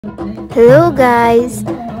Hello guys,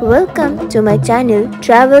 welcome to my channel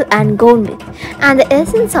Travel and Gone With, and the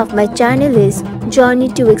essence of my channel is journey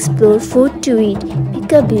to explore, food to eat,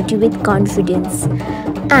 pick up beauty with confidence,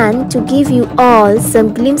 and to give you all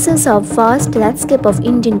some glimpses of vast landscape of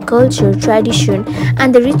Indian culture, tradition,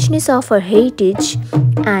 and the richness of our heritage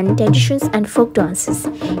and traditions and folk dances.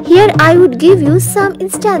 Here I would give you some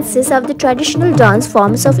instances of the traditional dance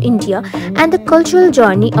forms of India and the cultural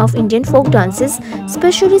journey of Indian folk dances,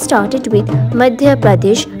 especially started with Madhya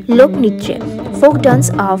Pradesh Lok Nritya, folk dance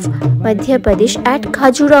of Madhya Pradesh at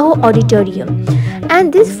Khajuraho Auditorium.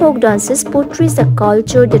 And these folk dances portrays the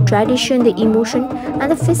culture, the tradition, the emotion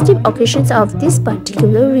and the festive occasions of this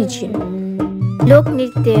particular region. Lok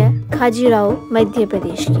Nritya Khajuraho Madhya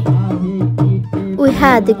Pradesh ki. We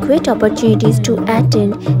had the great opportunities to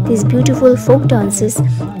attend these beautiful folk dances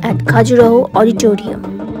at Khajuraho Auditorium.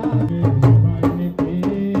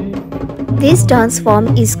 This dance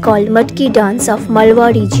form is called Matki Dance of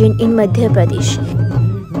Malwa Region in Madhya Pradesh.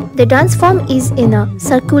 The dance form is in a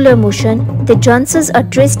circular motion. The dancers are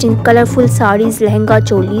dressed in colorful sarees, lehenga,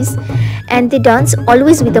 cholis, and they dance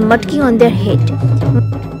always with a matki on their head.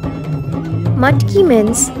 Matki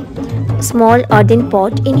means small earthen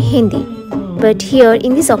pot in Hindi, but here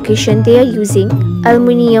in this occasion they are using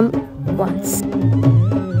aluminium ones.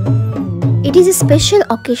 It is a special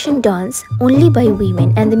occasion dance only by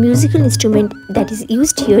women, and the musical instrument that is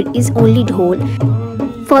used here is only dhol,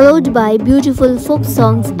 followed by beautiful folk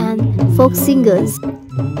songs and folk singers.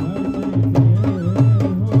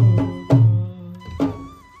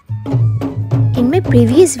 In my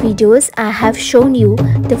previous videos, I have shown you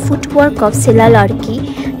the footwork of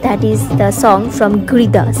Selalarki, that is the song from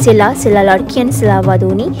Grida, Selalarki and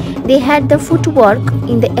Selabadhoni. They had the footwork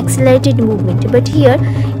in the accelerated movement, but here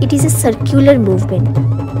it is a circular movement.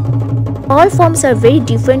 All forms are very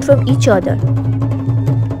different from each other.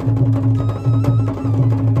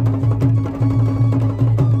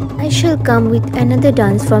 I shall come with another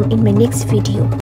dance form in my next video.